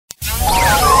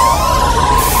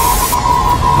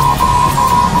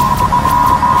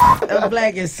I'm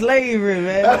black in slavery,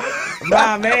 man.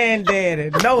 Mom and daddy,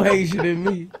 no Haitian in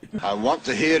me. I want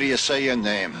to hear you say your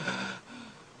name.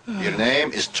 Your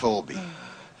name is Toby.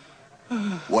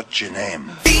 What's your name?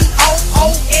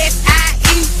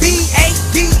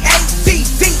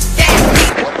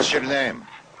 B-O-O-S-I-E-B-A-D-A-D-D. What's your name?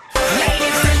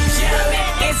 Ladies and gentlemen,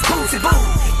 it's Boosie Boo.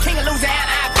 King of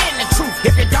Louisiana, I've been the truth.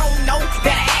 If you don't know,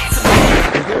 better ask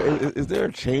me. Is there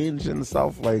a change in the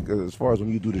South, like as far as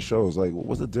when you do the shows? Like,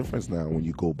 what's the difference now when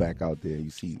you go back out there? You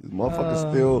see,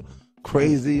 motherfuckers still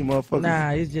crazy, motherfuckers.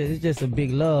 Nah, it's just a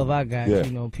big love I got. Yeah.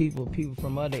 You know, people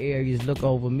from other areas look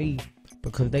over me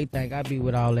because they think I be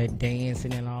with all that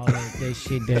dancing and all that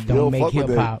shit that don't make hip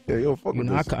hop. Yeah, you don't fuck You with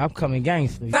know, this. I'm coming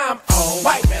gangster. I'm on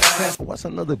white man. What's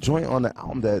another joint on the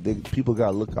album that people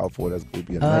gotta look out for? That's gonna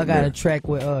be a nightmare? I got a track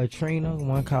with Trina,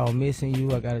 one called "Missing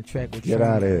You." I got a track with Get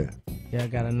Trina. out of here. Yeah, I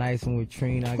got a nice one with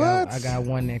Trina. I What? got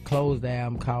one that closed the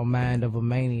album called "Mind of a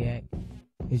Maniac."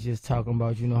 It's just talking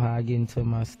about, you know, how I get into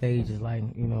my stages like,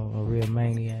 you know, a real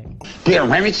maniac.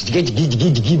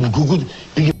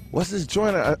 What's this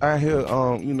joint I hear?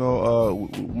 You know,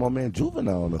 my man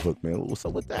Juvenile on the hook, man. What's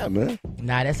up with that, man?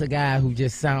 Nah, that's a guy who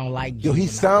just sound like Yo, Juvenile. he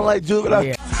sound like Juvenile.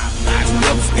 Yeah.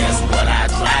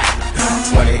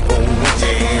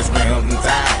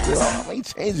 How many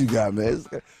chains you got, man?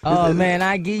 Oh man,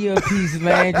 I give you a piece,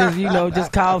 man. Just, you know,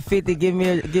 just call 50, give me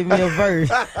a verse.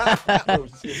 Oh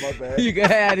shit, my bad. You can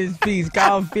have this piece.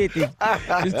 Call 50.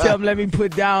 Just tell him let me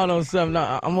put down on something.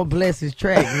 I'm gonna bless his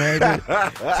track, man.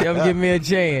 Just tell him give me a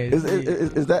chance.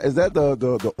 Is that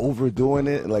the overdoing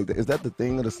it? Like, is that the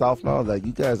thing of the South now? Like,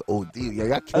 you guys OD. Yeah,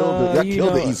 y'all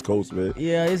killed the East Coast, man.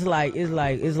 Yeah, it's like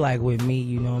with me,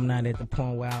 you know, I'm not at the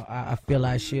point where I feel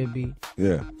I should be.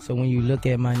 Yeah. So when you look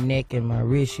at my neck and my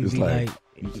wrist, you It's be like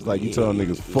you tell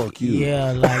niggas fuck you.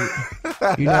 yeah, like,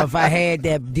 you know, if I had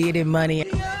that Diddy money,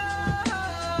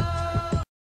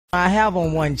 I have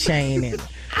on one chain and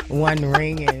one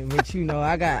ring, but you know,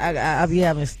 I be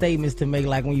having statements to make,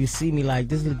 like when you see me, like,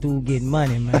 this little dude getting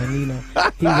money, man. You know,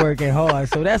 he working hard,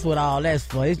 so that's what all that's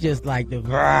for. It's just like the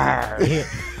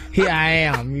here I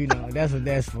am, you know. That's what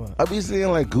that's for. I be seeing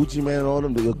like Gucci Man on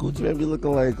him. The Gucci Man be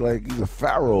looking like he's a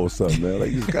pharaoh or something, man.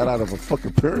 Like he just got out of a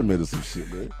fucking pyramid or some shit,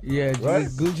 man. Yeah, Right?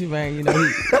 Gucci Man, you know,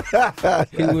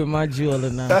 he with my jeweler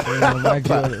now. So, you know,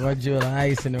 my jeweler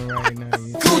icing him right now.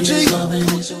 You know?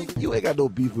 Gucci. You ain't got no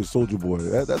beef with Soulja Boy.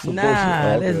 That's some bullshit.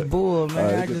 Nah, Oh, that's okay. bull,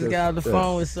 man. Right, I just got off the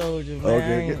phone with Soulja,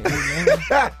 man.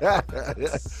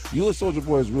 Okay. You and Soulja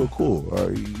Boy is real cool.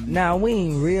 Nah, we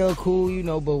ain't real cool, you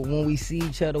know, but when we see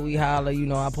each other, we holler, you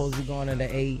know, I'm supposed to be going to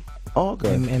the 8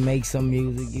 Okay. and make some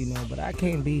music, you know, but I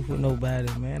can't beef with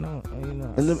nobody, man. You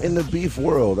know. In the beef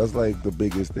world, that's like the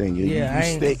biggest thing.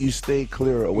 You stay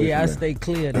clear away from Yeah, I that. stay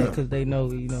clear of that because they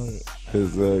know, you know,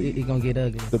 Because it gonna get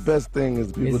ugly. the best thing is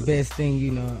people, It's the best thing,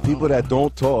 you know. people that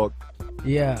don't talk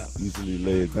Yeah. usually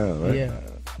lay it down, right? Yeah.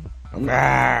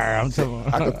 I'm talking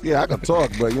about. I could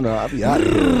talk, but you know, I'll be out of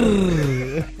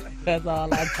here. That's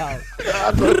all I talk.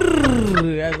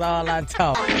 That's all I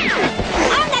talk.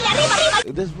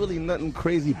 There's really nothing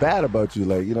crazy bad about you.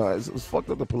 Like, you know, it's fucked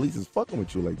up the police is fucking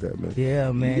with you like that, man.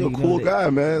 Yeah, man. You're a cool guy,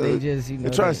 man. They just, you know,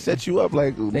 they're trying to set you up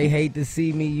like... They hate to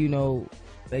see me, you know,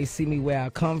 they see me where I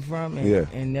come from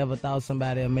and never thought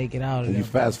somebody would make it out of And there. you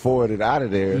fast forwarded out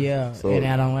of there. Yeah, so. and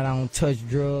I don't touch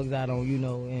drugs. I don't, you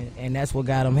know, and that's what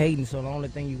got them hating. So the only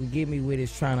thing you can get me with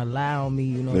is trying to lie on me,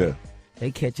 you know. Yeah. They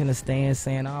catching a stand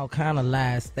saying all kind of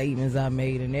lies, statements I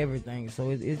made and everything. So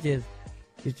it's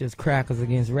just crackers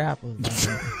against rappers.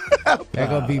 That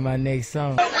gonna be my next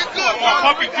song.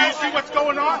 Puppy, do you see what's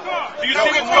going on? Do you see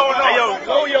what's going on? Hey, yo,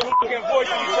 lower your fucking voice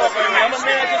when you talking, man. I'm a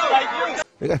man just like you.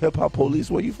 They got hip hop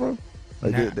police. Where you from?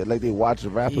 Like they watch the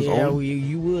rappers Yeah, only?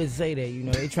 you would say that. You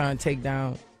know, they trying to take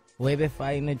down Webbie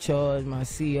fighting the charge, my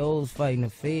CEO's fighting the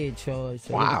Fed charge.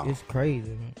 So Wow. It's crazy,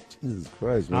 man. Jesus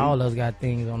Christ, man. All of us got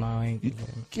things on our ankles.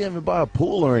 You can't even buy a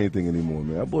pool or anything anymore,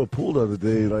 man. I bought a pool the other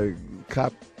day. Like,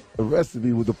 cop arrested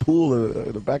me with the pool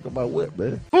in the back of my whip,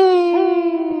 man.